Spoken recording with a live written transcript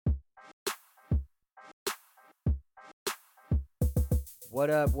What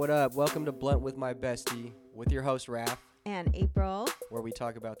up? What up? Welcome to Blunt with My Bestie with your host, Raph, And April. where we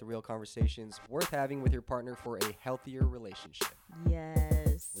talk about the real conversations worth having with your partner for a healthier relationship.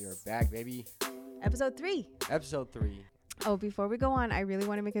 Yes. We are back, baby. Episode 3. Episode 3. Oh, before we go on, I really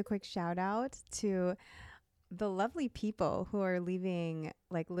want to make a quick shout out to the lovely people who are leaving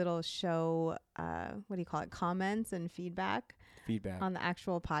like little show, comments and feedback on the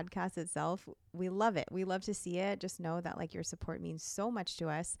actual podcast itself. We love it. We love to see it. Just know that like your support means so much to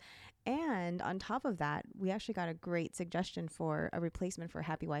us. And on top of that, we actually got a great suggestion for a replacement for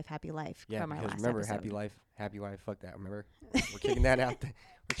Happy Wife, Happy Life from our because last remember, episode. Happy Wife, fuck that, remember? We're kicking that out.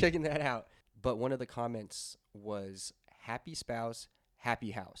 We're kicking that out. But one of the comments was Happy Spouse,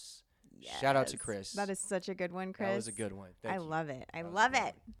 Happy House. Shout out to Yes. Chris. That is such a good one, Chris. That was a good one. Thank you. love it. I That was love a good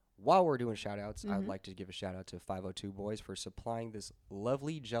it. one. While we're doing shout outs, I'd Mhm. like to give a shout out to 502 Boys for supplying this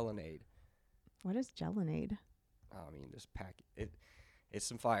lovely Gelinade. What is Gelinade? I mean, this pack, it's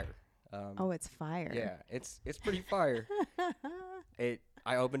some fire. It's fire. Yeah, it's pretty fire.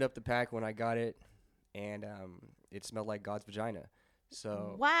 I opened up the pack when I got it, and it smelled like God's vagina.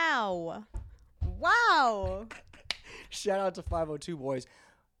 So Wow. Wow. shout out to 502 Boys.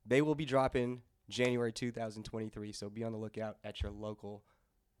 They will be dropping January 2023, so be on the lookout at your local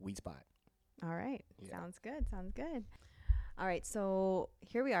weed spot. All right. Yeah. Sounds good. Sounds good. All right. So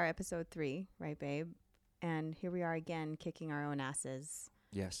here we are, episode 3, right, babe? And here we are again, kicking our own asses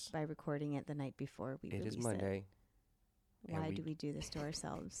Yes, by recording it the night before we it release is Monday and Why we- do we do this to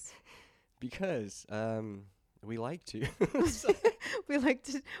ourselves? because we like to. We like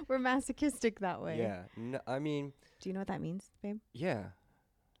to. We're masochistic that way. Yeah, no, I mean, Do you know what that means, babe? yeah.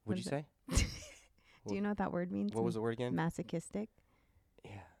 What What'd you is say? Do you know what that word means? What was the word again? Masochistic.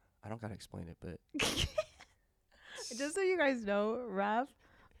 Yeah, I don't gotta explain it, but Just so you guys know, Raph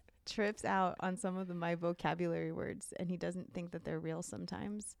trips out on some of my vocabulary words, and he doesn't think that they're real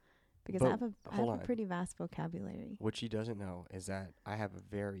sometimes because I But have I hold have a on. pretty vast vocabulary. what she doesn't know is that I have a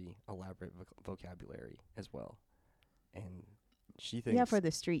very elaborate vocabulary as well, and she thinks Yeah, for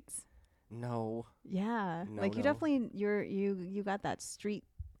the streets. no. Yeah, No, like you no. definitely you got that street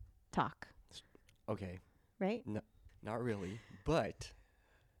talk, Okay, right? not really, but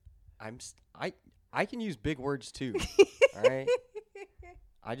I can use big words too. All right,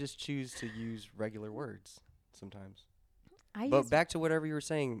 I just choose to use regular words sometimes. But back to whatever you were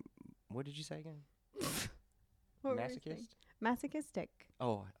saying. What did you say again? what were you saying? Masochist? Masochistic.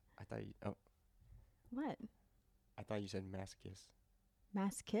 Oh, I thought you. Oh, What? I thought you said masochist.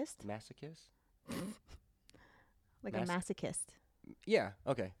 Masochist? Masochist? Like a masochist. Yeah.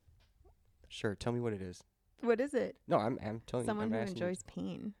 Okay. Sure. Tell me what it is. What is it? No, I'm telling Someone you. who I'm asking you. enjoys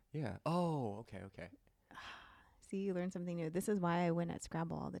pain. Yeah. Oh. Okay. Okay. See, you learn something new. This is why I win at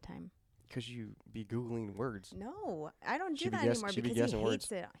Scrabble all the time. Because you be googling words. No, I don't do She be that guess- anymore she be because he guessing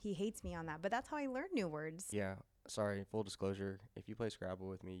hates it. He hates me on that. But that's how I learn new words. Yeah. Sorry. Full disclosure. If you play Scrabble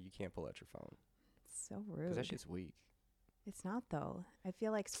with me, you can't pull out your phone It's so because rude. that shit's weak. It's not though. I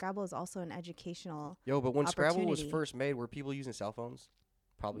feel like Scrabble is also an educational. Yo, but when Scrabble was Opportunity. first made, were people using cell phones?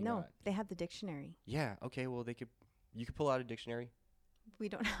 Probably No, not. they have the dictionary. Yeah. Okay. Well, you could pull out a dictionary. We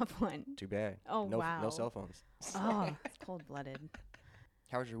don't have one. Too bad. Oh No wow. cell phones. Oh, it's cold blooded.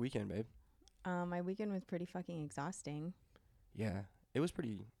 How was your weekend, babe? My weekend was pretty fucking exhausting. Yeah. It was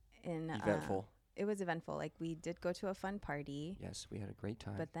pretty And eventful. it was eventful. Like we did go to a fun party, Yes, we had a great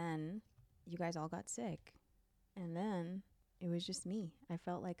time. but then you guys all got sick, and then it was just me. I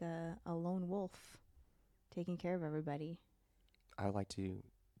felt like a lone wolf, taking care of everybody. I would like to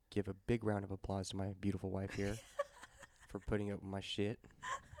give a big round of applause to my beautiful wife here for putting up with my shit.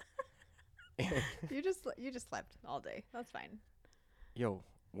 You just slept all day. That's fine. Yo,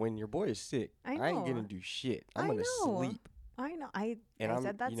 when your boy is sick, I I ain't know. gonna do shit. I'm I gonna know. sleep. I know. I And I'm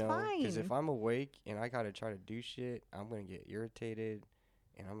said that's fine. Because if I'm awake and I gotta try to do shit, I'm gonna get irritated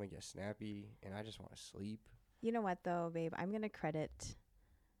and I'm gonna get snappy and I just want to sleep. You know what though, babe? I'm gonna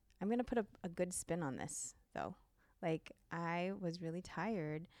put a good spin on this though. Like I was really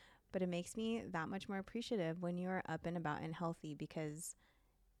tired, but it makes me that much more appreciative when you're up and about and healthy because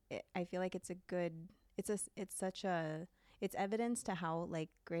I feel like it's evidence to how like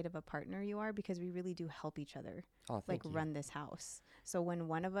great of a partner you are because we really do help each other Oh, like thank you. run this house. So when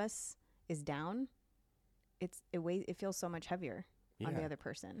one of us is down, it feels so much heavier on the Yeah. other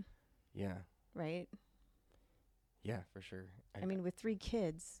person, Yeah. right? Yeah, for sure. I mean, with 3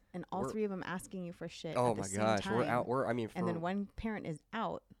 kids and all We're- 3 of them asking you for shit Oh at the my same gosh, time, we're out. and then one parent is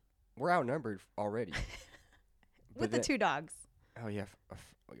out We're outnumbered already. with the 2 dogs. Oh yeah.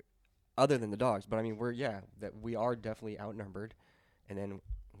 Other than the dogs, but I mean, we are definitely outnumbered, and then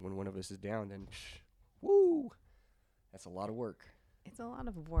when one of us is down, then woo, that's a lot of work. It's a lot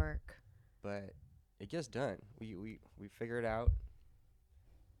of work. But it gets done. We figure it out,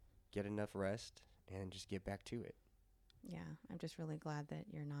 get enough rest, and just get back to it. Yeah, I'm just really glad that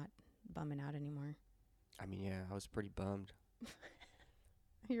you're not bumming out anymore. I mean, yeah, I was pretty bummed.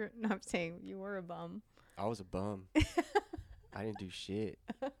 I'm saying you were a bum. I was a bum. I didn't do shit.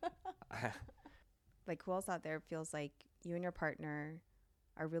 Like, who else out there feels like you and your partner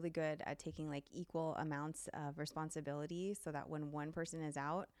are really good at taking like equal amounts of responsibility, so that when one person is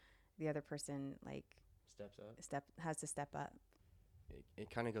out, the other person like has to step up. It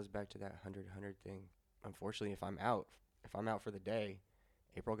kind of goes back to that 100 thing. Unfortunately, if I'm out for the day,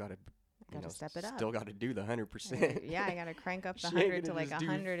 April got to step it up. Still got to do the 100%. Yeah, I got to crank up the 100 to like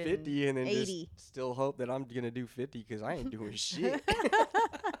 150 and then just still hope that I'm gonna do 50 because I ain't doing shit.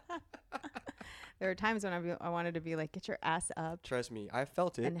 There were times when I wanted to be like, get your ass up. Trust me, I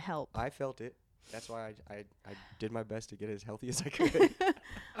felt it. And help. I felt it. That's why I did my best to get as healthy as I could.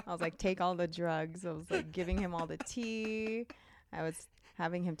 I was like, take all the drugs. I was like giving him all the tea. I was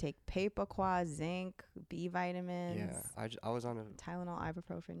having him take Papaquah, zinc, B vitamins. Yeah, I was on a Tylenol,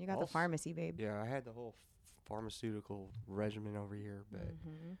 ibuprofen. You got the pharmacy, babe. Yeah, I had the whole pharmaceutical regimen over here, but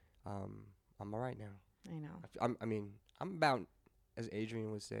I'm all right now. I know. I'm about, as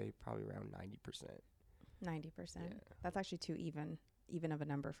Adrian would say, probably around 90%. 90%. Yeah. That's actually too even of a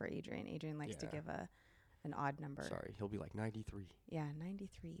number for Adrian. Adrian likes to give an odd number. Sorry, he'll be like 93. Yeah,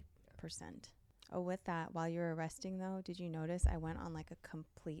 93%. Oh, with that, while you were resting though, did you notice I went on like a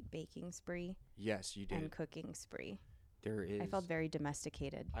complete baking spree? Yes, you did. And cooking spree. There is. I felt very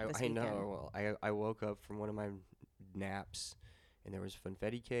domesticated. I know. Well, I woke up from one of my naps, and there was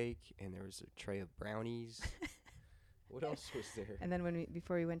funfetti cake, and there was a tray of brownies. What else was there? And then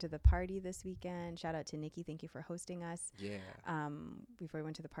before we went to the party this weekend, shout out to Nikki. Thank you for hosting us. Yeah. Before we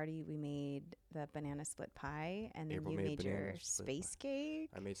went to the party, we made the banana split pie, and then April you made your space cake.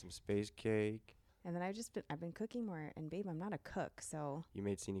 I made some space cake. And then I've been cooking more. And babe, I'm not a cook, so. You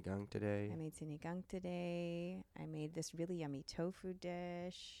made sinigang today. I made sinigang today. I made this really yummy tofu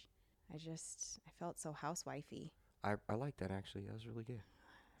dish. I felt so housewifey. I like that actually. That was really good.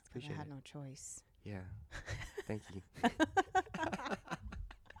 Appreciate it. I had no choice. Yeah. Thank you.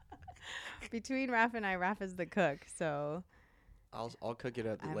 Between Raph and I, Raph is the cook, so I'll cook it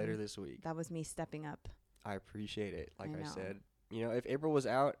up later this week. That was me stepping up. I appreciate it. Like I said, if April was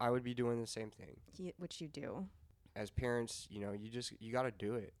out, I would be doing the same thing. Which you do. As parents, you got to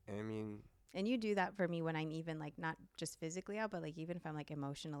do it. And you do that for me when I'm even like not just physically out, but like even if I'm like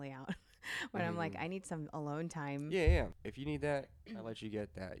emotionally out, when I'm like I need some alone time. Yeah. If you need that, I'll let you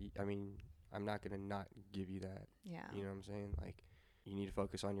get that. I'm not going to not give you that. Yeah. You know what I'm saying? Like, you need to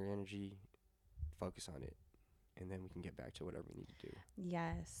focus on your energy, focus on it, and then we can get back to whatever we need to do.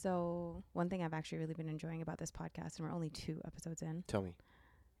 Yeah. So one thing I've actually really been enjoying about this podcast, and we're only 2 episodes in. Tell me.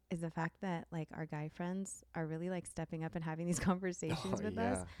 Is the fact that like our guy friends are really like stepping up and having these conversations with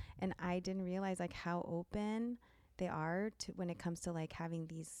us. And I didn't realize like how open they are to when it comes to like having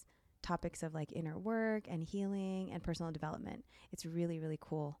these topics of like inner work and healing and personal development. It's really, really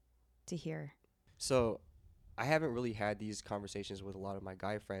cool to hear. So I haven't really had these conversations with a lot of my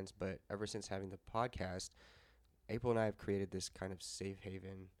guy friends, but ever since having the podcast, April and I have created this kind of safe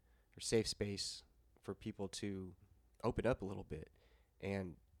haven or safe space for people to open up a little bit.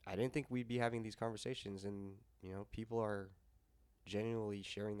 And I didn't think we'd be having these conversations, and people are genuinely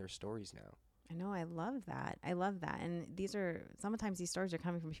sharing their stories now. I know. I love that. And sometimes these stories are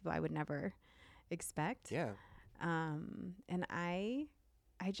coming from people I would never expect. Yeah. And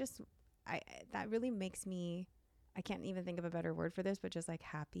that really makes me, I can't even think of a better word for this, but just like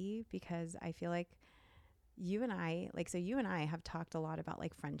happy, because I feel like you and I have talked a lot about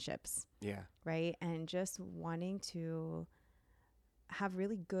like friendships. Yeah. Right. And just wanting to have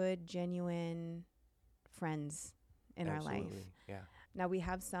really good, genuine friends in our life. Yeah. Now we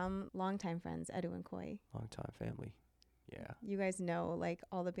have some longtime friends, Edu and Koi. Longtime family. Yeah. You guys know like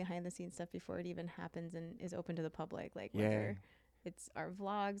all the behind the scenes stuff before it even happens and is open to the public. Like whether it's our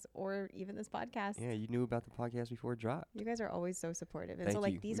vlogs or even this podcast. Yeah, you knew about the podcast before it dropped. You guys are always so supportive. And Thank so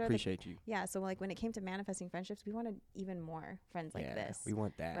like you. these we are appreciate you. Yeah, so like when it came to manifesting friendships, we wanted even more friends like this. We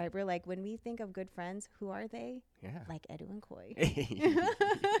want that. Right? We're like, when we think of good friends, who are they? Yeah. Like Edu and Koi.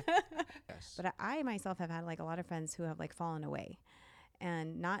 Yes. But I myself have had like a lot of friends who have like fallen away.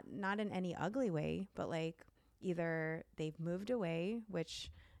 And not in any ugly way, but like either they've moved away, which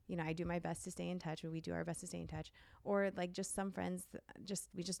I do my best to stay in touch, or we do our best to stay in touch, or like just some friends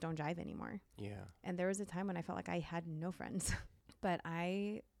we just don't jive anymore. Yeah. And there was a time when I felt like I had no friends. But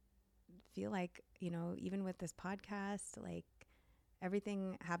I feel like, even with this podcast, like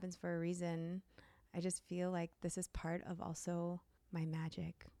everything happens for a reason. I just feel like this is part of also My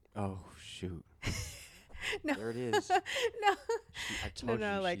magic. Oh, shoot. No. There it is. No. I told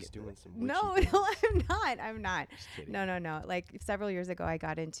No, you like, she's doing some witchy No, things. no, I'm not. Just kidding. No. Like several years ago, I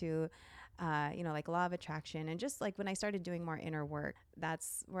got into, like law of attraction, and just like when I started doing more inner work,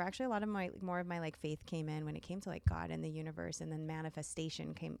 that's where actually a lot of more of my like faith came in when it came to like God and the universe, and then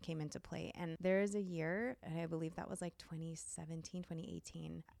manifestation came into play. And there is a year, and I believe that was like 2017,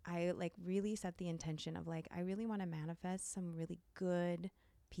 2018. I like really set the intention of like, I really want to manifest some really good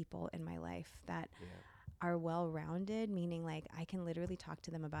people in my life that are well-rounded, meaning like I can literally talk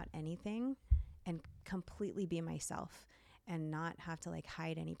to them about anything and completely be myself and not have to like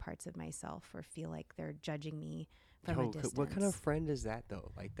hide any parts of myself or feel like they're judging me from a distance. What kind of friend is that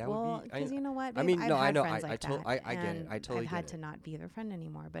though? Like that well, would be. Because you know what, babe, I mean, I've no, had I know. friends I like totally, that, I get it. I totally I've get had it. to not be their friend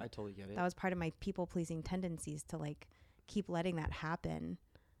anymore. But I totally get it. that was part of my people-pleasing tendencies to like keep letting that happen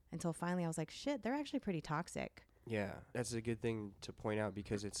until finally I was like, shit, they're actually pretty toxic. Yeah, that's a good thing to point out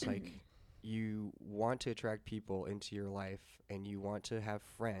because it's like you want to attract people into your life and you want to have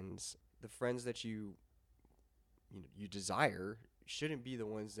friends. The friends that you desire shouldn't be the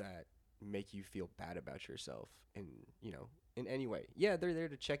ones that make you feel bad about yourself and, in any way. Yeah, they're there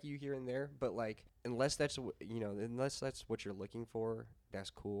to check you here and there, but like unless that's what you're looking for, that's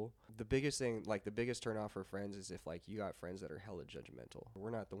cool. The biggest thing, like the biggest turn off for friends is if like you got friends that are hella judgmental.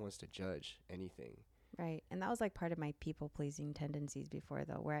 We're not the ones to judge anything. Right. And that was like part of my people-pleasing tendencies before,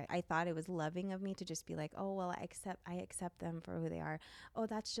 though, where I thought it was loving of me to just be like, oh, well, I accept them for who they are. Oh,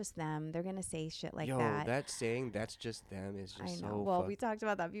 that's just them. They're going to say shit like that. That saying, that's just them, is just I know. so Well, we talked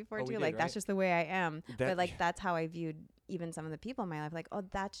about that before, too. We Like, did, that's right? just the way I am. But, like, Yeah. that's how I viewed even some of the people in my life. Like, oh,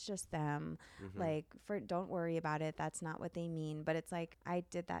 that's just them. Mm-hmm. Like, don't worry about it. That's not what they mean. But it's like I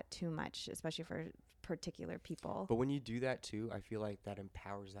did that too much, especially for particular people. But when you do that too, I feel like that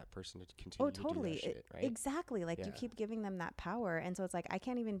empowers that person to continue to do that shit, right? Exactly. Like Yeah. you keep giving them that power. And so it's like I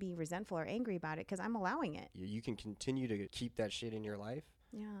can't even be resentful or angry about it because I'm allowing it. You can continue to keep that shit in your life,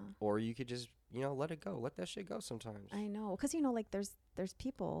 Yeah. or you could just, let it go. Let that shit go sometimes. I know. Because, like there's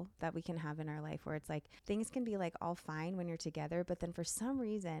people that we can have in our life where it's like things can be like all fine when you're together. But then for some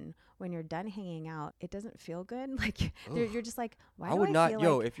reason, when you're done hanging out, it doesn't feel good. Like you're just like, why do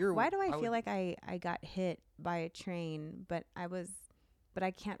I feel like I got hit by a train, but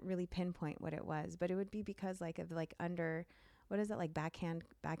I can't really pinpoint what it was. But it would be because like of like what is it, like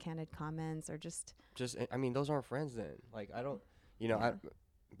backhanded comments or just I mean, those aren't friends then. Like I don't, Yeah.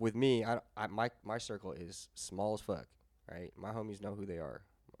 with me, my circle is small as fuck, right? My homies know who they are.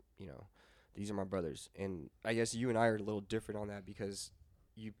 These are my brothers. And I guess you and I are a little different on that because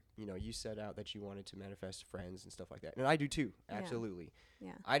you set out that you wanted to manifest friends and stuff like that. And I do too. Absolutely.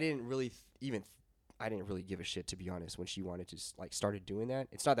 Yeah. I didn't really I didn't really give a shit, to be honest, when she wanted to started doing that.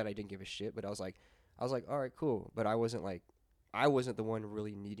 It's not that I didn't give a shit, but I was like, all right, cool. But I wasn't the one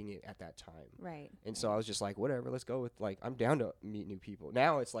really needing it at that time. Right. And so I was just like, whatever, let's go with I'm down to meet new people.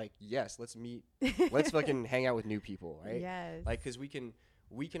 Now it's like, yes, let's meet, let's fucking hang out with new people, right? Yes. Like, cause we can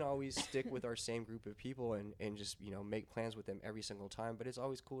always stick with our same group of people and just, make plans with them every single time. But it's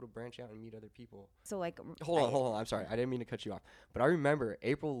always cool to branch out and meet other people. So like, Hold on. I'm sorry. I didn't mean to cut you off. But I remember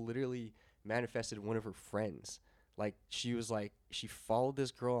April literally manifested one of her friends. Like she followed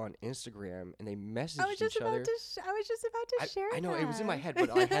this girl on Instagram and they messaged each other. I was just about to share. I know it was in my head, but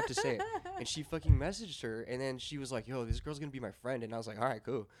I had to say it. And she fucking messaged her, and then she was like, "Yo, this girl's gonna be my friend," and I was like, "All right,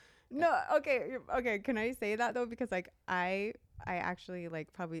 cool." No, okay. Can I say that though? Because like I actually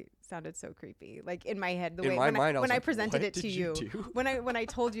like probably sounded so creepy, like in my head, when I presented it to you, when I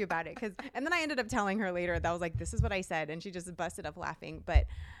told you about it, and then I ended up telling her later that I was like, this is what I said, and she just busted up laughing. But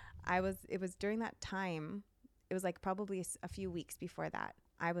it was during that time. It was like probably a few weeks before that.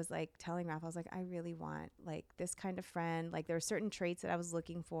 I was like telling Raph, I was like, I really want like this kind of friend. Like there are certain traits that I was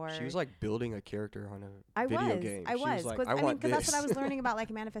looking for. She was like building a character on a video game. I was. Like, Because that's what I was learning about like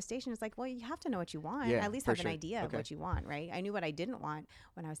manifestation. It's like, well, you have to know what you want. Yeah, at least for have sure. an idea of what you want, right? I knew what I didn't want.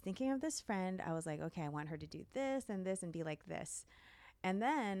 When I was thinking of this friend, I was like, okay, I want her to do this and this and be like this. And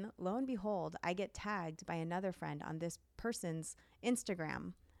then lo and behold, I get tagged by another friend on this person's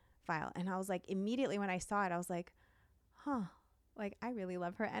Instagram file. And I was like, immediately when I saw it, I was like, huh, like I really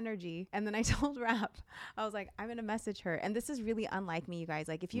love her energy. And then I told Raph, I was like, I'm going to message her. And this is really unlike me, you guys.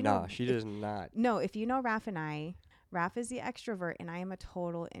 Like if you know. Nah, she does not. No, if you know Raph and I, Raph is the extrovert and I am a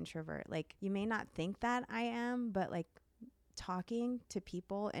total introvert. Like you may not think that I am, but like talking to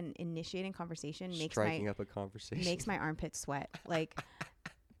people and initiating conversation makes my armpits sweat. Like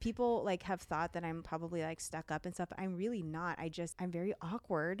people like have thought that I'm probably like stuck up and stuff. But I'm really not. I'm very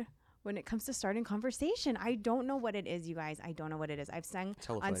awkward when it comes to starting conversation. I don't know what it is, you guys. I don't know what it is. I've sung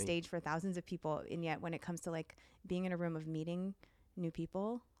on stage for thousands of people, and yet when it comes to like being in a room of meeting new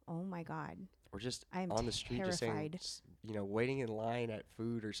people, oh my God, Or just I'm on the street, just saying, terrified. waiting in line at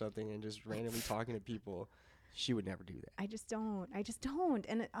food or something and just randomly talking to people. She would never do that. I just don't.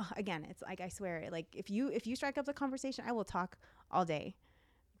 And again, it's like, I swear, like if you strike up the conversation, I will talk all day,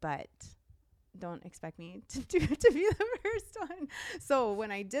 but don't expect me to be the first one. So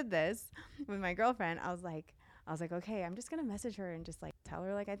when I did this with my girlfriend, I was like, okay, I'm just going to message her and just like tell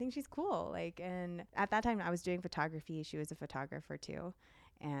her, like, I think she's cool. Like, and at that time I was doing photography. She was a photographer too.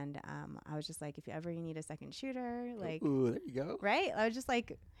 And I was just like, if ever you need a second shooter, like, ooh, there you go. Right. I was just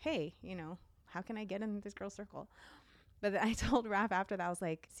like, hey, how can I get in this girl's circle? But then I told Raph after that, I was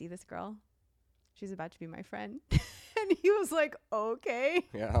like, see this girl? She's about to be my friend. And he was like, okay.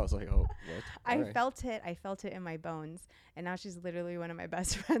 Yeah, I was like, oh, what? I felt it in my bones. And now she's literally one of my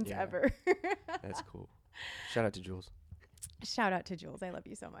best friends ever. That's cool. Shout out to Jules. Shout out to Jules. I love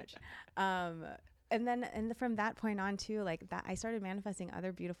you so much. And from that point on too, like that, I started manifesting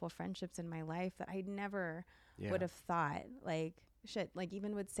other beautiful friendships in my life that I never would have thought. Like, shit, like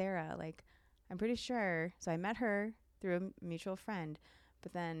even with Sarah, like I'm pretty sure. So I met her through a mutual friend,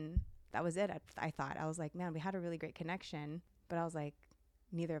 but then that was it. I thought, I was like, man, we had a really great connection, but I was like,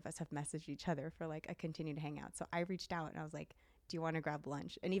 neither of us have messaged each other for like a continued hangout. So I reached out and I was like, do you want to grab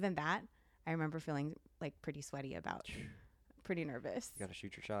lunch? And even that, I remember feeling like pretty sweaty about, pretty nervous. You gotta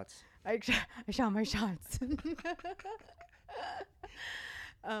shoot your shots. I shot my shots.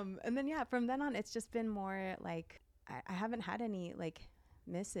 And then, from then on, it's just been more like, I haven't had any like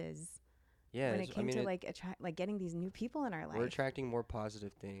misses. Yeah, when it came to like getting these new people in our life. We're attracting more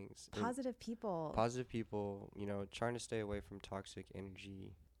positive things. Positive people. Positive people, trying to stay away from toxic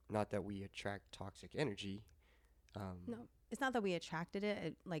energy. Not that we attract toxic energy. No, it's not that we attracted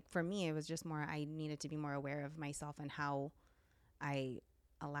it. Like for me, it was just more, I needed to be more aware of myself and how I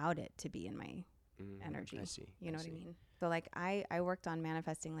allowed it to be in my energy. I see. You know what I mean? So like I worked on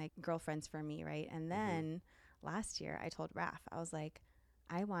manifesting like girlfriends for me, right? And then last year I told Raph, I was like,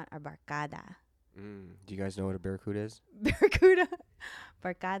 I want a barcada. Do you guys know what a barracuda is? Barracuda.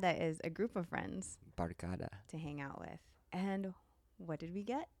 Barcada is a group of friends. Barcada. To hang out with. And what did we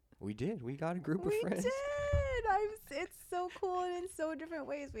get? We did. We got a group of friends. We did. It's so cool in so different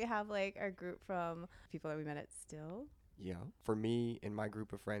ways. We have like our group from people that we met at Still. Yeah. For me and my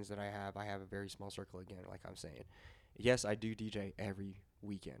group of friends that I have a very small circle again, like I'm saying. Yes, I do DJ every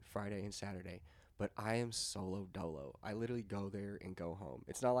weekend, Friday and Saturday. But I am solo dolo. I literally go there and go home.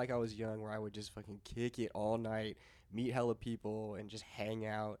 It's not like I was young where I would just fucking kick it all night, meet hella people, and just hang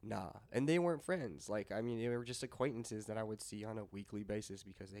out. Nah. And they weren't friends. Like, I mean, they were just acquaintances that I would see on a weekly basis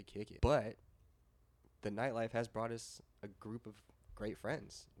because they kick it. But the nightlife has brought us a group of great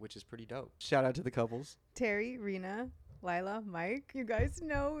friends, which is pretty dope. Shout out to the couples. Terry, Rena, Lila, Mike, you guys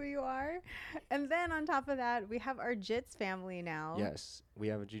know who you are. And then on top of that, we have our Jits family now. Yes, we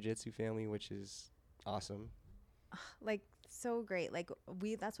have a jiu-jitsu family, which is awesome. Like so great. Like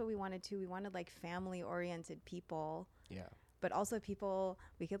that's what we wanted to. We wanted like family oriented people. Yeah. But also people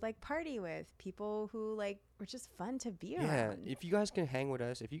we could like party with, people who like were just fun to be around. Yeah, if you guys can hang with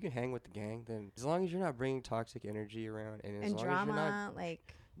us, if you can hang with the gang, then as long as you're not bringing toxic energy around and as long drama, as you're not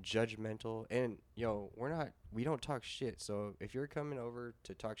like judgmental, and we don't talk shit. So if you're coming over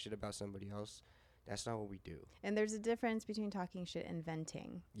to talk shit about somebody else, that's not what we do. And there's a difference between talking shit and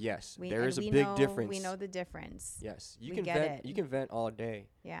venting. Yes, there is a big difference. We know the difference. Yes, you can vent. You can vent all day.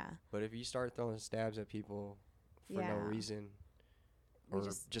 Yeah. But if you start throwing stabs at people for no reason, or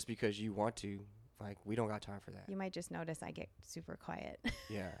just because you want to, like, we don't got time for that. You might just notice I get super quiet.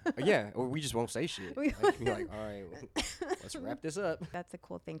 Yeah. Yeah. Or we just won't say shit. Like, you're like, all right, let's wrap this up. That's the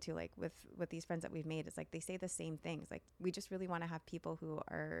cool thing too. Like with these friends that we've made, it's like they say the same things. Like we just really want to have people who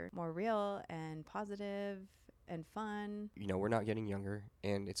are more real and positive and fun. We're not getting younger,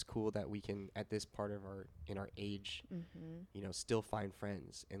 and it's cool that we can, at this part of our age, still find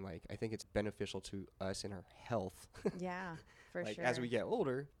friends. And like, I think it's beneficial to us in our health. Yeah, for like, sure. as we get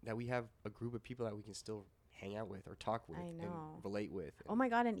older, that we have a group of people that we can still hang out with or talk with and relate with. Oh my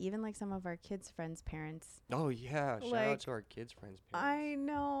God. And even like some of our kids' friends' parents. Oh yeah. Shout out to our kids' friends' parents. I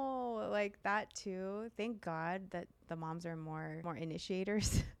know, like that too. Thank God that the moms are more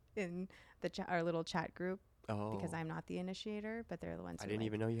initiators in our little chat group. Oh. Because I'm not the initiator, but they're the ones. I didn't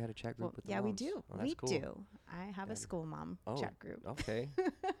even know you had a chat group with the moms. We do. Oh, we cool. do. I have a school mom chat group. Okay.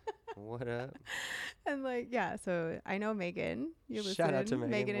 What up? And so I know Megan. You listen. Shout out to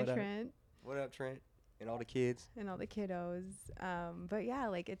Megan and what Trent. Up? What up, Trent? And all the kids. And all the kiddos. But yeah,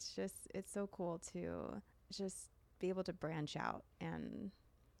 like it's so cool to just be able to branch out. And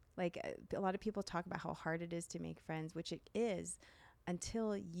like a lot of people talk about how hard it is to make friends, which it is.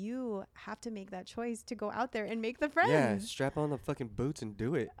 until you have to make that choice to go out there and make the friends. Yeah, strap on the fucking boots and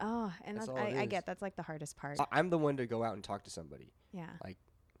do it. Oh, and That's that's all it I is. get that's like the hardest part. I'm the one to go out and talk to somebody. Yeah.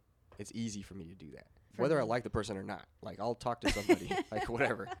 It's easy for me to do that. For Whether I me. like the person or not. Like, I'll talk to somebody, like,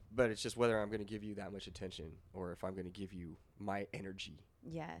 whatever. But it's just whether I'm going to give you that much attention or if I'm going to give you my energy,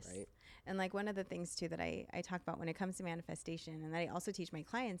 Yes. right? And like one of the things too that I talk about when it comes to manifestation and that I also teach my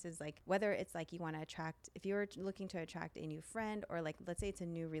clients is like whether it's like you want to attract, if you're looking to attract a new friend or like let's say it's a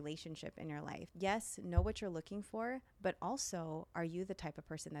new relationship in your life. Yes, know what you're looking for, but also are you the type of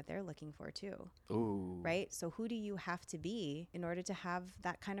person that they're looking for too? Ooh. Right? So who do you have to be in order to have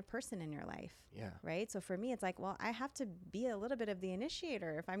that kind of person in your life? Yeah. Right? So for me, it's like, well, I have to be a little bit of the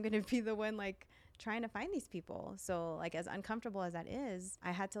initiator if I'm going to be the one like trying to find these people. So like as uncomfortable as that is,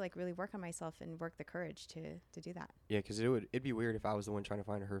 I had to like really work on myself and work the courage to do that. Yeah, because it'd be weird if I was the one trying to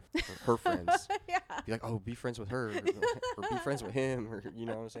find her friends. Yeah. Be like, oh, be friends with her or be friends with him, or you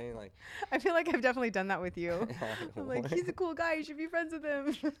know what I'm saying? Like, I feel like I've definitely done that with you. I'm like, what? he's a cool guy. You should be friends with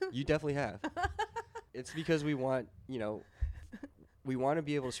him. You definitely have. It's because we want, we want to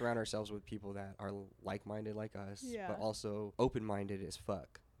be able to surround ourselves with people that are like-minded like us, Yeah. but also open-minded as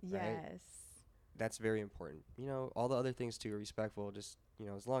fuck. Right? Yes. That's very important. All the other things too are respectful, just,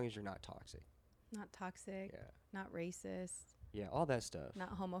 as long as you're not toxic. Not toxic, Yeah. not racist, Yeah, all that stuff.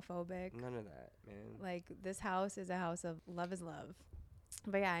 not homophobic. None of that, man. Like this house is a house of love is love.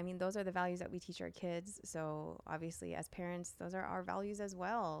 But yeah, I mean, those are the values that we teach our kids. So obviously as parents, those are our values as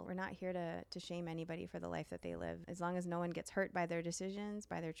well. We're not here to shame anybody for the life that they live. As long as no one gets hurt by their decisions,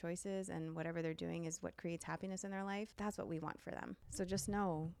 by their choices, and whatever they're doing is what creates happiness in their life, that's what we want for them. So just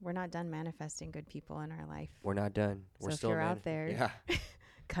know we're not done manifesting good people in our life. We're not done. So We're if still you're out there, Yeah.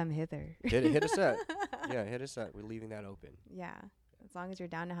 come hither. Hit us up. Yeah, hit us up. We're leaving that open. Yeah. As long as you're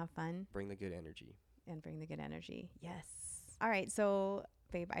down to have fun Bring the good energy. and bring the good energy. Yes. All right. So,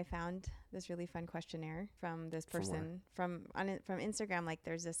 babe, I found this really fun questionnaire from this From where? person from Instagram. Like,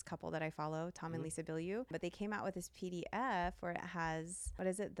 there's this couple that I follow, Tom and Mhm. Lisa Bilyeu, but they came out with this PDF where it has, what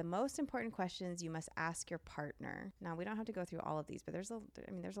is it? The most important questions you must ask your partner. Now, we don't have to go through all of these, but there's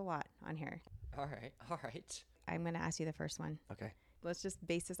a lot on here. All right. I'm going to ask you the first one. Okay. Let's just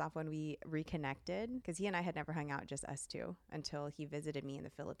base this off when we reconnected, because he and I had never hung out, just us two, until he visited me in the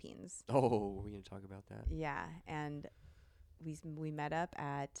Philippines. Oh, we're going to talk about that. Yeah, and we met up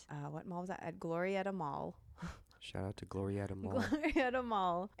at what mall was that? At Glorietta Mall. Shout out to Glorietta Mall. Glorietta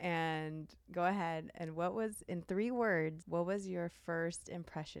Mall. And go ahead. And what was, in 3 words, what was your first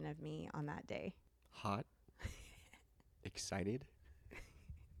impression of me on that day? Hot. Excited.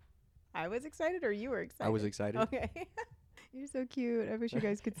 I was excited, or you were excited? I was excited. Okay. You're so cute. I wish you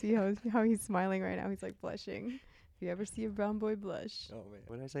guys could see how he's smiling right now. He's like blushing. If you ever see a brown boy blush. Oh, man.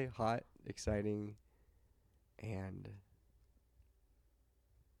 When I say hot, exciting, and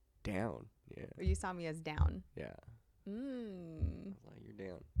down. Yeah. Or you saw me as down. Yeah. I Mm. was like, you're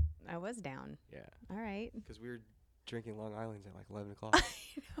down. I was down. Yeah. All right. Because we were drinking Long Island's at like 11 o'clock.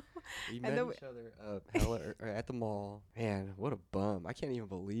 We met then each other or at the mall. Man, what a bum. I can't even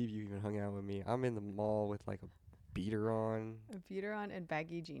believe you even hung out with me. I'm in the mall with like a beater on, A beater on and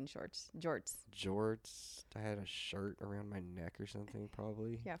baggy jean jorts. jorts. I had a shirt around my neck or something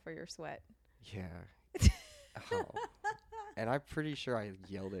probably. Yeah, for your sweat. Yeah. Oh. And I'm pretty sure I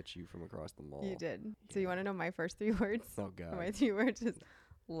yelled at you from across the mall. You did. So you want to know my first 3 words? Oh, God. My 3 words is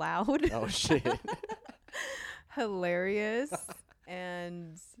loud, Oh, shit. hilarious,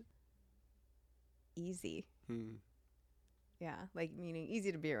 and easy. Yeah, like meaning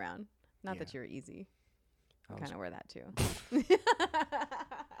easy to be around. Not that Yeah. you're easy. I Kind was- of wear that too.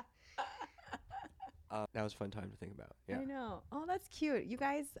 that was a fun time to think about. Yeah. I know. Oh, that's cute. You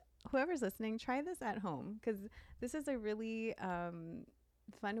guys, whoever's listening, try this at home, because this is a really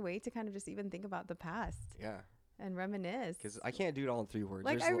fun way to kind of just even think about the past Yeah. and reminisce. Because I can't do it all in 3 words.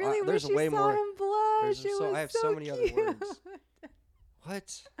 Like, There's I a really lot, wish there's you way saw more. him blush. there's It so- was I have so so many other cute. words. What?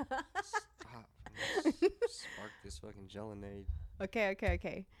 Stop. Spark this fucking gelinade.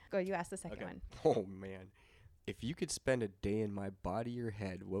 Okay. Go, you ask the second one. Oh, man. If you could spend a day in my body or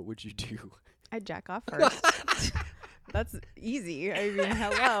head, what would you do? I'd jack off first. That's easy. I mean,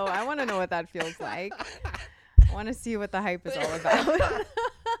 hello. I want to know what that feels like. I want to see what the hype is all about.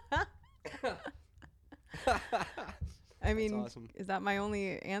 I mean, awesome. is that my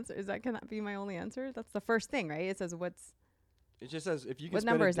only answer? Can that be my only answer? That's the first thing, right? It says It just says if you could what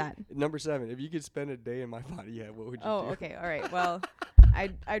spend number a is d- that? Number 7. If you could spend a day in my body, what would you do? Oh, okay. All right. Well,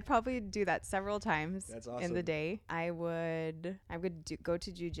 I'd probably do that several times That's in the awesome. day. I would go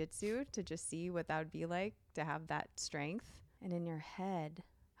to jujitsu to just see what that would be like to have that strength. And in your head,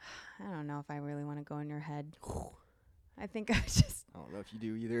 I don't know if I really want to go in your head. I think I just. I don't know if you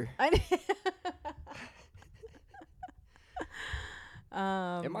do either.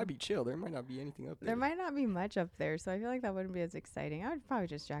 It might be chill. There might not be anything up there. There might not be much up there, so I feel like that wouldn't be as exciting. I would probably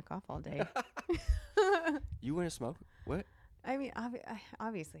just jack off all day. You wouldn't smoke? What? I mean,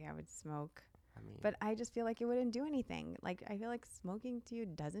 obviously I would smoke. I mean, But I just feel like it wouldn't do anything. Like, I feel like smoking to you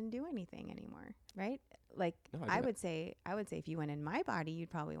doesn't do anything anymore, right? Like, no, I would say if you went in my body, you'd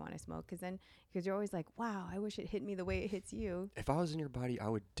probably want to smoke because you're always like, wow, I wish it hit me the way it hits you. if I was in your body, I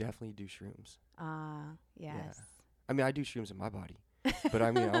would definitely do shrooms. Yes. Yeah. I mean, I do shrooms in my body, but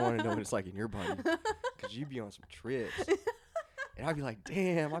I mean, I want to know what it's like in your body because you'd be on some trips, and I'd be like,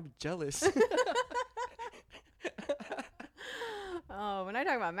 damn, I'd be jealous. Oh, when I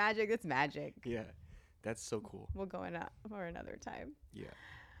talk about magic, it's magic. Yeah, that's so cool. We'll go in for another time. Yeah,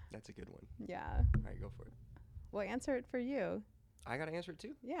 that's a good one. Yeah. All right, go for it. Well, answer it for you. I gotta answer it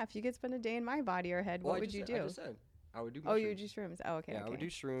too. Yeah, if you could spend a day in my body or head, Well, what would you do? I just said I would do. Oh, mushrooms. you would do shrooms. Oh, okay. Yeah, okay. I would do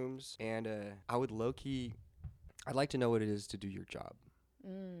shrooms, and I would low key. I'd like to know what it is to do your job.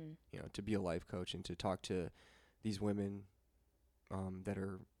 You know, to be a life coach and to talk to these women that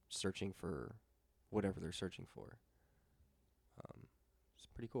are searching for whatever they're searching for. It's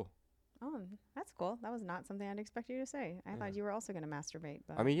pretty cool. Oh, that's cool. That was not something I'd expect you to say. I thought you were also going to masturbate.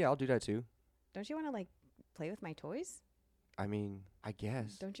 But I mean, yeah, I'll do that too. don't you want to, like, play with my toys? I mean, I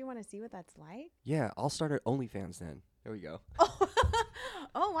guess. Don't you want to see what that's like? Yeah, I'll start at OnlyFans then. There we go.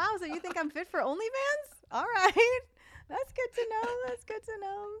 Oh, wow. So you think I'm fit for OnlyFans? All right. That's good to know. That's good to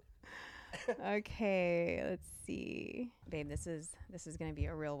know. Okay, let's see. Babe, this is going to be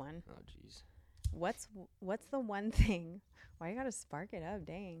a real one. Oh, jeez. What's the one thing? Why you got to spark it up?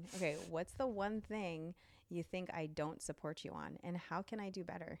 Dang. Okay, what's the one thing you think I don't support you on, and how can I do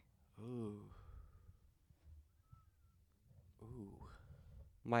better? Ooh.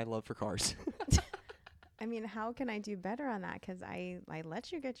 My love for cars. I mean, how can I do better on that? Because I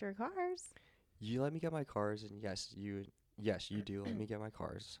let you get your cars. You let me get my cars, and yes, you do let me get my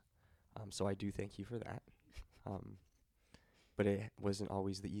cars. So I do thank you for that. But it wasn't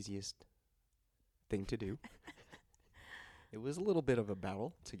always the easiest thing to do. It was a little bit of a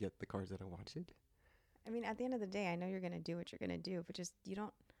battle to get the cars that I wanted. I mean, at the end of the day, I know you're going to do what you're going to do, but just you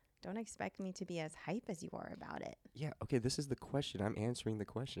don't expect me to be as hype as you are about it. Yeah, okay, this is the question. I'm answering the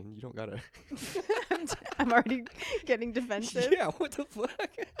question. You don't gotta... I'm already getting defensive. Yeah, what the fuck?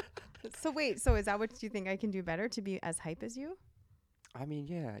 So wait, so is that what you think I can do better, to be as hype as you? I mean,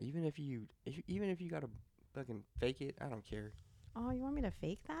 yeah, even if you gotta fucking fake it, I don't care. Oh, you want me to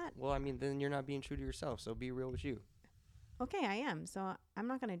fake that? Well, I mean, then you're not being true to yourself, so be real with you. Okay, I am. So I'm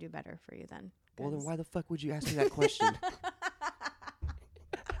not going to do better for you then. Well, then why the fuck would you ask me that question?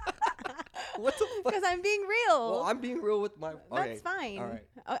 What the fuck? Because I'm being real. Well, I'm being real with my... Okay. That's fine. All right.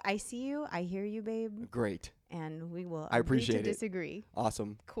 Oh, I see you. I hear you, babe. Great. And we will I appreciate agree to it. disagree.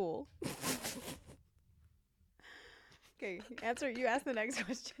 Awesome. Cool. Okay, you ask the next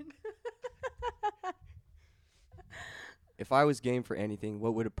question. If I was game for anything,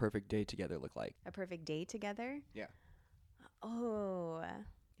 what would a perfect day together look like? A perfect day together? Yeah. Oh,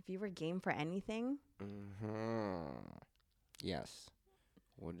 if you were game for anything? Mm-hmm. Yes.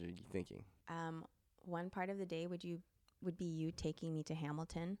 What are you thinking? One part of the day would be you taking me to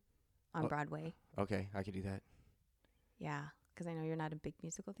Hamilton on Broadway. Okay, I could do that. Yeah, because I know you're not a big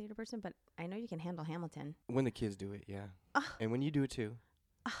musical theater person, but I know you can handle Hamilton. When the kids do it, yeah. And when you do it too.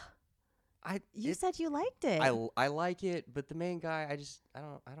 You said you liked it. I like it, but the main guy,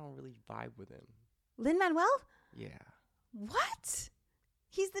 I don't really vibe with him. Lin-Manuel? Yeah. What?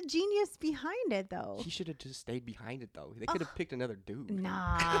 He's the genius behind it, though. He should have just stayed behind it, though. They could have picked another dude.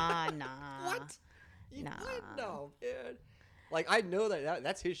 Nah. What? Nah. What? No, man. Like, I know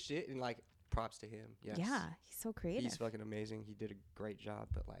that's his shit, and, like, props to him. Yes. Yeah, he's so creative. He's fucking amazing. He did a great job,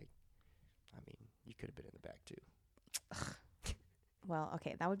 but, like, I mean, you could have been in the back, too. Well,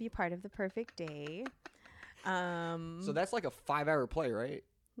 okay, that would be part of the perfect day. So that's like a 5-hour play, right?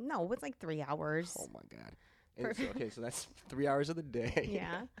 No, it's like 3 hours. Oh, my God. And so that's 3 hours of the day.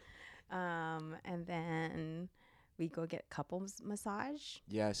 Yeah. And then we go get couples massage.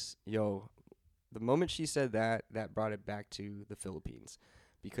 Yes. Yo, the moment she said that brought it back to the Philippines,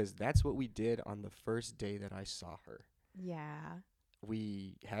 because that's what we did on the first day that I saw her. Yeah.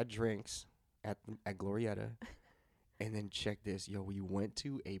 We had drinks at Glorietta, and then check this. Yo, we went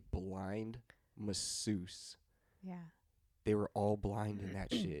to a blind masseuse. Yeah. They were all blind in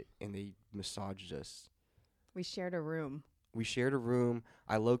that shit, and they massaged us. We shared a room.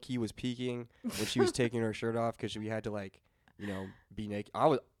 I low-key was peeking when she was taking her shirt off because we had to, like, you know, be naked.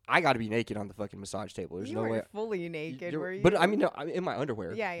 I I got to be naked on the fucking massage table. There's you no were way. fully naked, were you? But I mean, no, I'm in my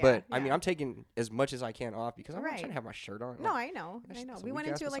underwear. Yeah, yeah, But I mean, yeah. I'm taking as much as I can off because I'm not Right. trying to have my shirt on. No, Like, I know. that's- I know. that's a We went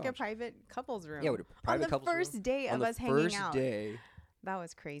weak-ass into like a massage. private couples room. Yeah, with a private on the couples room. first day On of the us hanging first out. day, That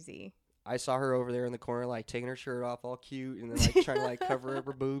was crazy. I saw her over there in the corner, like taking her shirt off, all cute, and then like trying to like cover up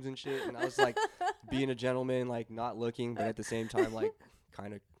her boobs and shit. And I was like being a gentleman, like not looking, but at the same time, like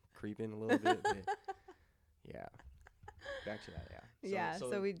kind of creeping a little bit. But yeah, back to that. Yeah.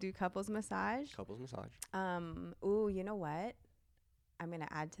 So we do couples massage. Couples massage. Ooh, you know what? I'm gonna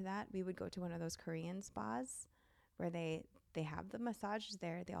add to that. We would go to one of those Korean spas where they have the massages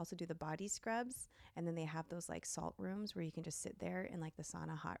there. They also do the body scrubs, and then they have those like salt rooms where you can just sit there in like the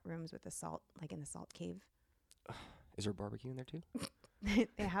sauna hot rooms with the salt, like in the salt cave. Is there a barbecue in there too?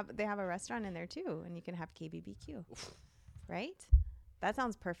 they have a restaurant in there too, and you can have KBBQ. Right? That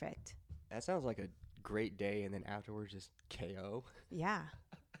sounds perfect. That sounds like a great day, and then afterwards just KO. Yeah.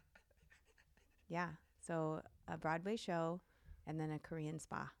 Yeah. So a Broadway show, and then a Korean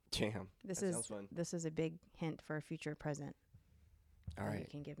spa. Damn. This that is sounds fun. This is a big hint for a future present. All that you right.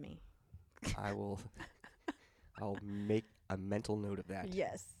 can give me. I will. I'll make a mental note of that.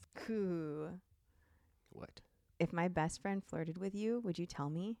 Yes. Cool. What? If my best friend flirted with you, would you tell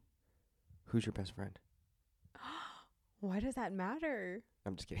me? Who's your best friend? Why does that matter?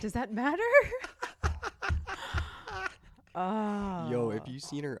 I'm just kidding. Does that matter? Oh. Yo, if you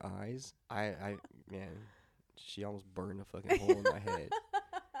seen her eyes, I man, she almost burned a fucking hole in my head.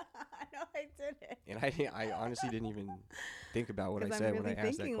 No, I didn't. And I honestly didn't even think about what I 'Cause said I'm really when I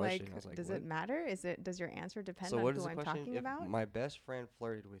asked that thinking, question. like, I was like, does what? it matter? Does your answer depend So on what is who the I'm question? talking If about? my best friend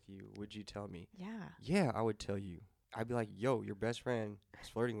flirted with you, would you tell me? Yeah. Yeah, I would tell you. I'd be like, yo, your best friend is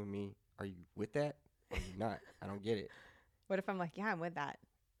flirting with me. Are you with that? Or are you not? I don't get it. What if I'm like, yeah, I'm with that?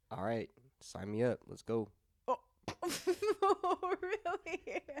 All right, sign me up. Let's go.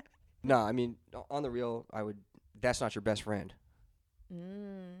 Really? No, I mean, on the real, I would. That's not your best friend.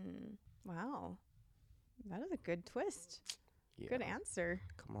 Wow. That is a good twist. Yeah. Good answer.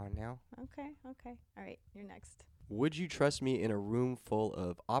 Come on now. Okay. All right, you're next. Would you trust me in a room full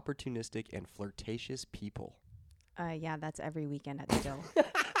of opportunistic and flirtatious people? Yeah, that's every weekend at the Dill.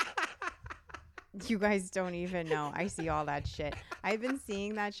 You guys don't even know. I see all that shit. I've been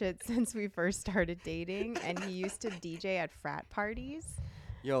seeing that shit since we first started dating, and he used to DJ at frat parties.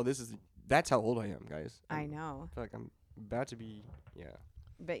 Yo, that's how old I am, guys. I know. I feel like I'm about to be, yeah.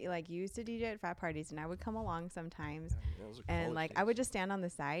 But like, you used to DJ at frat parties, and I would come along sometimes. Those are And college like, days. I would just stand on the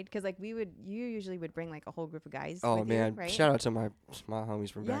side because like you usually would bring like a whole group of guys. Oh with man! you, right? Shout out to my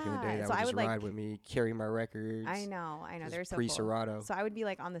homies from back in the day Yeah, that so would I just would, like- ride with me, carry my records. I know. They're so pre cool. Serato. So I would be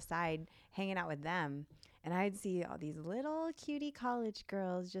like on the side hanging out with them, and I'd see all these little cutie college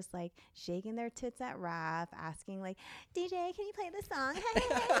girls just like shaking their tits at Raph, asking like, DJ, can you play this song?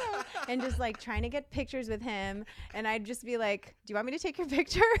 And just like trying to get pictures with him. And I'd just be like, do you want me to take your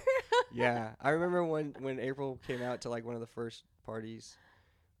picture? Yeah, I remember when April came out to like one of the first parties,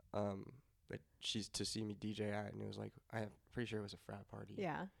 that she's to see me DJ at, and it was like I'm pretty sure it was a frat party.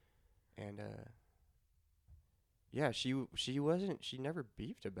 Yeah. And yeah, she never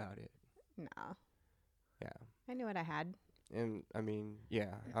beefed about it. No. Yeah. I knew what I had. And I mean,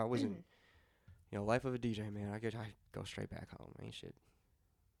 yeah, I wasn't, life of a DJ, man. I go straight back home. Ain't shit.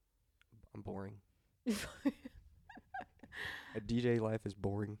 I'm boring. A DJ life is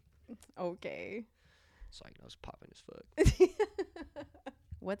boring. Okay. So I was popping as fuck.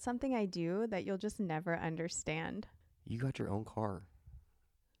 What's something I do that you'll just never understand? You got your own car,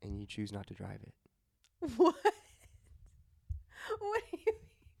 and you choose not to drive it. What? What do you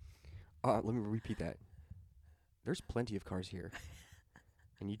mean? Let me repeat that. There's plenty of cars here,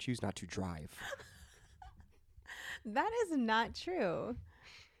 and you choose not to drive. That is not true.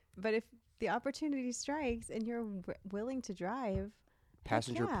 But if the opportunity strikes and you're willing to drive,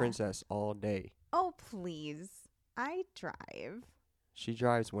 Passenger yeah. princess all day. oh, please. I drive. She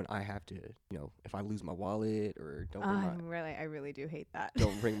drives when I have to, if I lose my wallet or don't I really do hate that.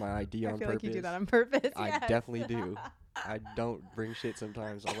 don't bring my ID I on feel purpose. like you do that on purpose. I yes. definitely do. I don't bring shit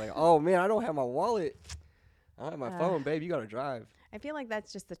sometimes. I'm like, oh man, I don't have my wallet. I don't have my phone, babe. You gotta drive. I feel like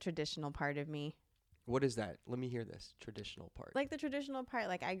that's just the traditional part of me. What is that? Let me hear this traditional part. Like the traditional part,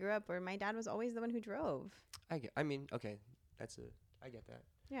 like I grew up where my dad was always the one who drove. I get that.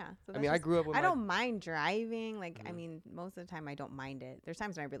 Yeah. So I mean, I grew up with I my don't mind driving. Like, I Mhm. mean, most of the time I don't mind it. There's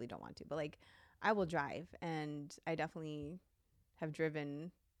times when I really don't want to, but like I will drive, and I definitely have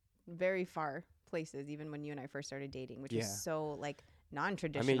driven very far places, even when you and I first started dating, which Yeah. is so like I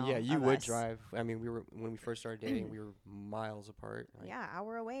non-traditional. mean, yeah, you of would us. drive. I mean, when we first started dating, we were miles apart. Like, Yeah,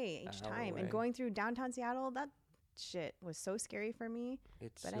 hour away each Hour time, away. and going through downtown Seattle, shit was so scary for me,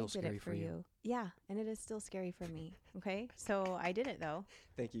 It's but I still did scary it for you. Yeah, and it is still scary for me. Okay, so I did it though.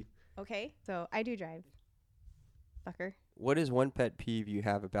 Thank you. Okay, so I do drive. Fucker. What is one pet peeve you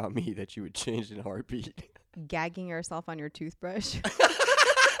have about me that you would change in a heartbeat? Gagging yourself on your toothbrush.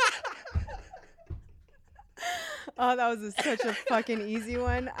 Oh, that was such a fucking easy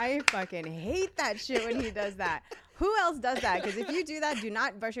one. I fucking hate that shit when he does that. Who else does that? Because if you do that, do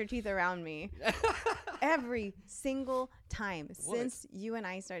not brush your teeth around me. Every single time since you and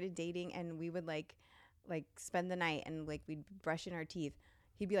I started dating, and we would like spend the night and like we'd be brushing our teeth.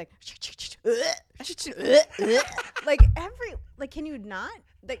 He'd be like, like, can you not?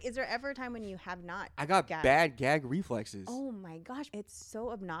 Like, is there ever a time when you have not? I got gagged? bad gag reflexes. Oh my gosh, it's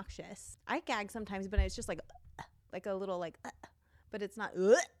so obnoxious. I gag sometimes, but it's just like a little but it's not.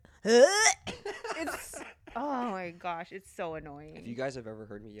 It's oh my gosh, it's so annoying. If you guys have ever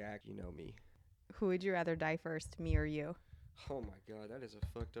heard me yak, you know me. Who would you rather die first, me or you? Oh my god, that is a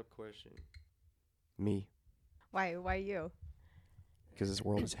fucked up question. Me. Why? Why you? Because this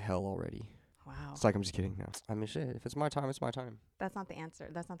world is hell already. Wow. It's like I'm just kidding. No. I mean, shit. If it's my time, it's my time. That's not the answer.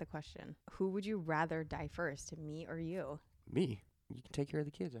 That's not the question. Who would you rather die first, me or you? Me. You can take care of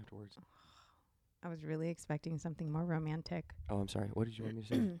the kids afterwards. I was really expecting something more romantic. Oh, I'm sorry. What did you want me to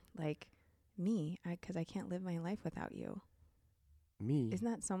say? Like me, because I can't live my life without you. Me? Isn't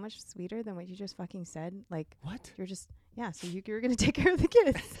that so much sweeter than what you just fucking said? Like, what? You're just, yeah, so you're going to take care of the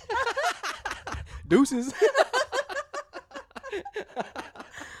kids. Deuces.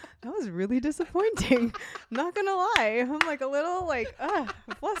 That was really disappointing. Not gonna lie, I'm like a little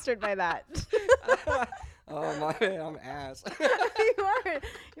flustered by that. Oh my man, I'm ass.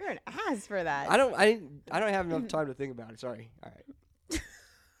 You're an ass for that. I don't have enough time to think about it. Sorry. All right.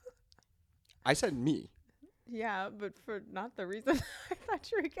 I said me. Yeah, but for not the reason I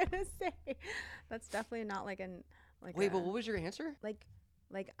thought you were gonna say. That's definitely not like an like. Wait, but what was your answer? Like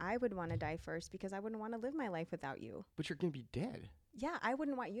I would want to die first because I wouldn't want to live my life without you. But you're gonna be dead. Yeah, I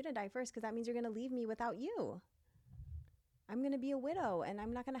wouldn't want you to die first because that means you're going to leave me without you. I'm going to be a widow and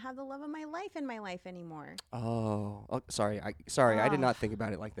I'm not going to have the love of my life in my life anymore. Oh, sorry. I did not think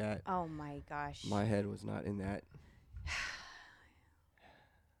about it like that. Oh my gosh. My head was not in that.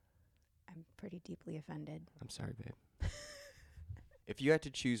 I'm pretty deeply offended. I'm sorry, babe. If you had to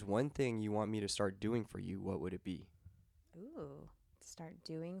choose one thing you want me to start doing for you, what would it be? Ooh, start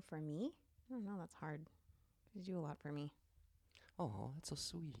doing for me? I don't know. That's hard. You do a lot for me. Oh, that's so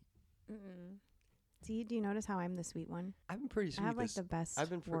sweet. Mm-mm. See, do you notice how I'm the sweet one? I've been pretty sweet. I have like the best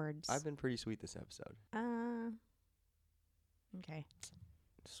words. I've been pretty sweet this episode. Okay.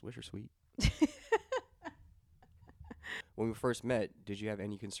 Swisher sweet. When we first met, did you have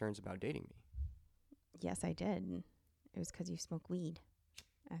any concerns about dating me? Yes, I did. It was because you smoke weed,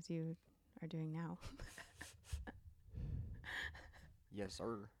 as you are doing now. Yes,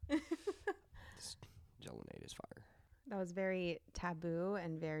 sir. This Gelonade is fire. That was very taboo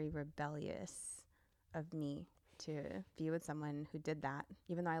and very rebellious of me to be with someone who did that,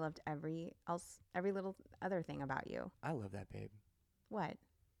 even though I loved every little other thing about you. I love that, babe. What?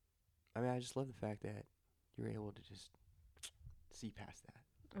 I mean, I just love the fact that you were able to just see past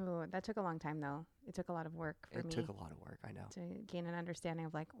that. Oh, that took a long time though. It took a lot of work for me. It took a lot of work, I know. To gain an understanding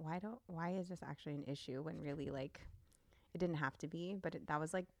of like why is this actually an issue when really like it didn't have to be, but that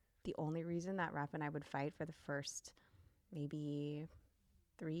was like the only reason that Raph and I would fight for the first maybe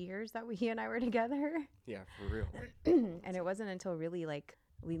 3 years that he and I were together. Yeah, for real. And it wasn't until really like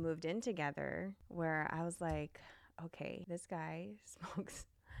we moved in together where I was like, okay, this guy smokes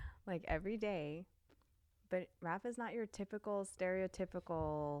like every day, but Raph is not your typical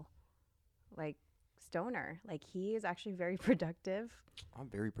stereotypical like stoner. Like he is actually very productive. I'm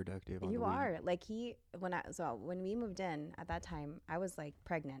very productive. You are. Like when we moved in at that time, I was like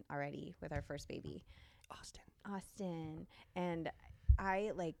pregnant already with our first baby. Austin. And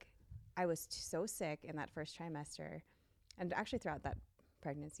I was so sick in that first trimester. And actually throughout that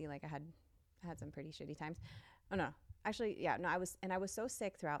pregnancy, like I had some pretty shitty times. Oh no. Actually, yeah, no, I was so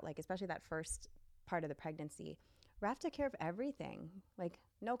sick throughout, like especially that first part of the pregnancy. Raph took care of everything. Like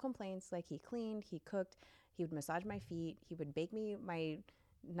no complaints. Like he cleaned, he cooked, he would massage my feet, he would bake me my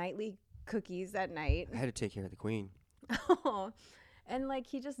nightly cookies at night. I had to take care of the queen. And like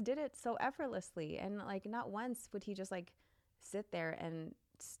he just did it so effortlessly, and like not once would he just like sit there and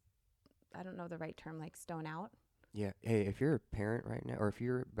I don't know the right term, like stone out. Yeah. Hey, if you're a parent right now, or if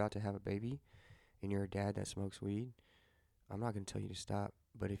you're about to have a baby and you're a dad that smokes weed, I'm not going to tell you to stop.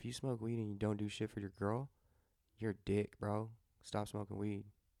 But if you smoke weed and you don't do shit for your girl, you're a dick, bro. Stop smoking weed.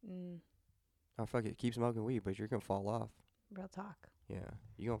 Oh, fuck it. Keep smoking weed, but you're going to fall off. Real talk. Yeah,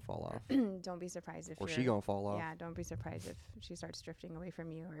 you gonna fall off, Don't be surprised if or you're, she gonna fall off. yeah, don't be surprised if she starts drifting away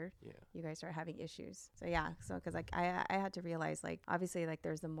from you, or Yeah. you guys start having issues. So yeah, so because like I had to realize, like, obviously, like,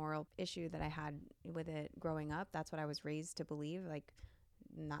 there's the moral issue that I had with it growing up. That's what I was raised to believe, like,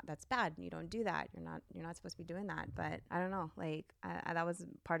 not, that's bad, you don't do that, you're not supposed to be doing that. But I don't know, like, that was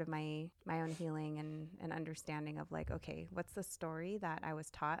part of my own healing and understanding of, like, okay, what's the story that I was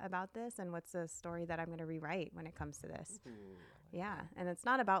taught about this, and what's the story that I'm going to rewrite when it comes to this. Yeah. And it's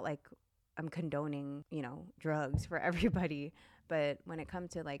not about, like, I'm condoning, drugs for everybody, but when it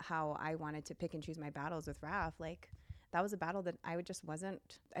comes to, like, how I wanted to pick and choose my battles with Raph, like, that was a battle that I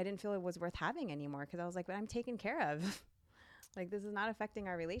didn't feel it was worth having anymore, because I was like, but I'm taken care of. Like, this is not affecting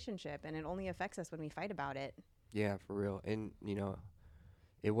our relationship, and it only affects us when we fight about it. Yeah, for real. And,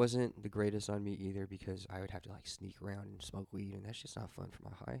 it wasn't the greatest on me either, because I would have to, like, sneak around and smoke weed, and that's just not fun for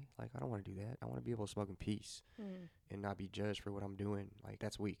my high. Like, I don't want to do that. I want to be able to smoke in peace and not be judged for what I'm doing. Like,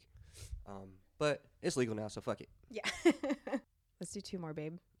 that's weak. But it's legal now, so fuck it. Yeah. Let's do 2 more,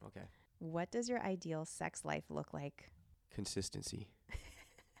 babe. Okay. What does your ideal sex life look like? Consistency.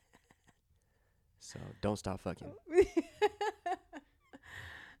 So don't stop fucking.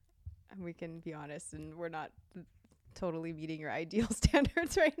 We can be honest, and we're not totally meeting your ideal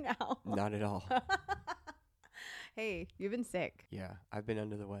standards right now. Not at all. Hey, you've been sick. Yeah, I've been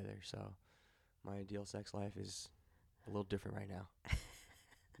under the weather, so my ideal sex life is a little different right now.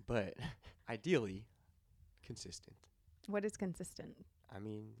 But ideally, consistent. What is consistent? I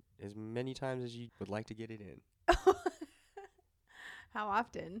mean, as many times as you would like to get it in. How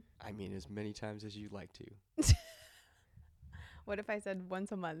often? I mean, as many times as you'd like to. What if I said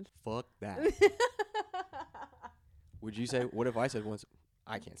once a month? Fuck that. Would you say, what if I said once?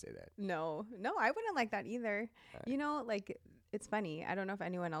 I can't say that. No, I wouldn't like that either. Right. Like, it's funny. I don't know if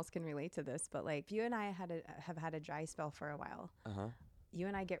anyone else can relate to this, but, like, you and I have had a dry spell for a while. Uh-huh. You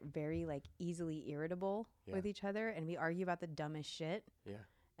and I get very, like, easily irritable with each other, and we argue about the dumbest shit. Yeah.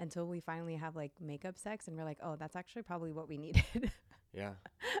 Until we finally have, like, makeup sex, and we're like, oh, that's actually probably what we needed. Yeah.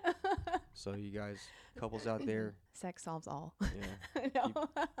 So you guys, couples out there. Sex solves all. Yeah. No.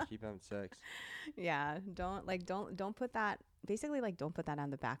 Keep having sex. Yeah. Don't put that, basically, like, don't put that on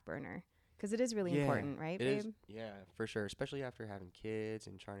the back burner. Because it is really important, right, babe? Yeah, for sure. Especially after having kids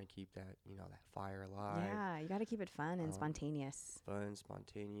and trying to keep that, that fire alive. Yeah, you got to keep it fun and spontaneous. Fun,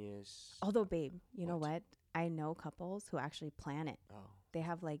 spontaneous. Although, babe, you know what? I know couples who actually plan it. Oh. They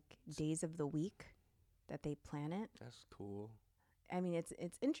have, like, days of the week that they plan it. That's cool. I mean,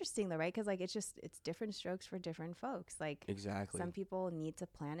 it's interesting though, right? Because, like, it's different strokes for different folks. Like, exactly. Some people need to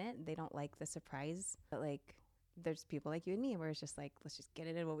plan it. They don't like the surprise. But, like, there's people like you and me where it's just like, let's just get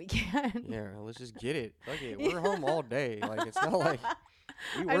it in what we can. Yeah, let's just get it. Fuck it. We're home all day. Like, it's not like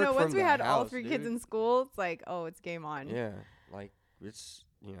we work I know. Once we had house, all 3 kids in school, it's like, oh, it's game on. Yeah, like, it's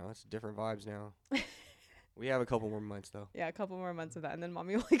it's different vibes now. We have a couple more months though. Yeah, a couple more months of that, and then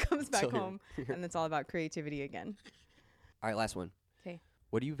mommy only comes back home, and it's all about creativity again. All right, last one. Okay.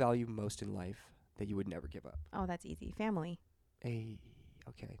 What do you value most in life that you would never give up? Oh, that's easy. Family. Hey,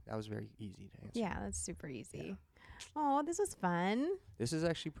 okay, that was very easy to answer. Yeah, that's super easy. Yeah. Oh, this was fun. This is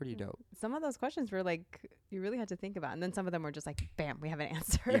actually pretty dope. Some of those questions were like, you really had to think about, and then some of them were just like, bam, we have an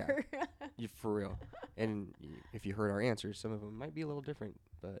answer. Yeah, for real. And if you heard our answers, some of them might be a little different,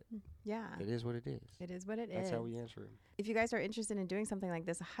 but yeah, it is what it is. It is what it is. That's how we answer them. If you guys are interested in doing something like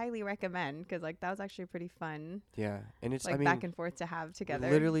this, I highly recommend, because, like, that was actually pretty fun. Yeah, and it's, like, back and forth to have together.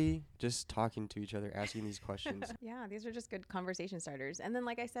 Literally just talking to each other, asking these questions. Yeah, these are just good conversation starters. And then,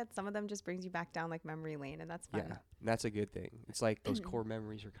 like I said, some of them just brings you back down, like, memory lane, and that's fun. Yeah, that's a good thing. It's like those core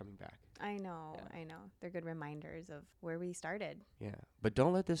memories are coming back. I know. They're good reminders of where we started. Yeah, but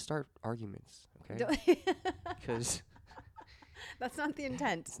don't let this start arguments, okay? Because that's not the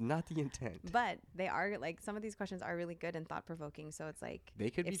intent. It's not the intent. But they are, like, some of these questions are really good and thought provoking. So it's like, they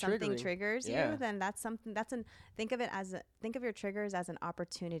could if be something triggering. Triggers you, then that's something. Think of your triggers as an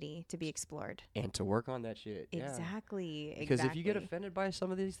opportunity to be explored and to work on that shit. Exactly. Because if you get offended by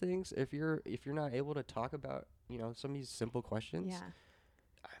some of these things, if you're not able to talk about some of these simple questions,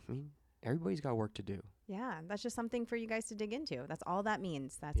 I mean, everybody's got work to do. Yeah, that's just something for you guys to dig into. That's all that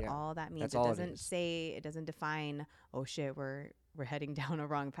means. That's all that means. It doesn't define, oh shit, we're heading down a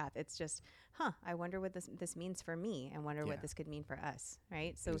wrong path. It's just, I wonder what this means for me, and wonder what this could mean for us,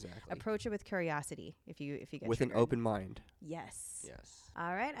 right? So approach it with curiosity if you get with triggered. An open mind. Yes. Yes.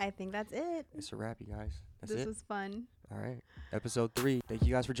 All right, I think that's it. It's a wrap, you guys. That's this it. was fun. All right. Episode 3. Thank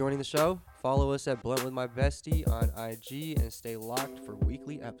you guys for joining the show. Follow us at Blunt with My Bestie on IG and stay locked for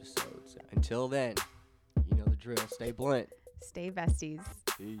weekly episodes. Until then, you know the drill. Stay blunt. Stay besties.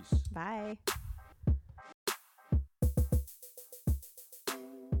 Peace. Bye.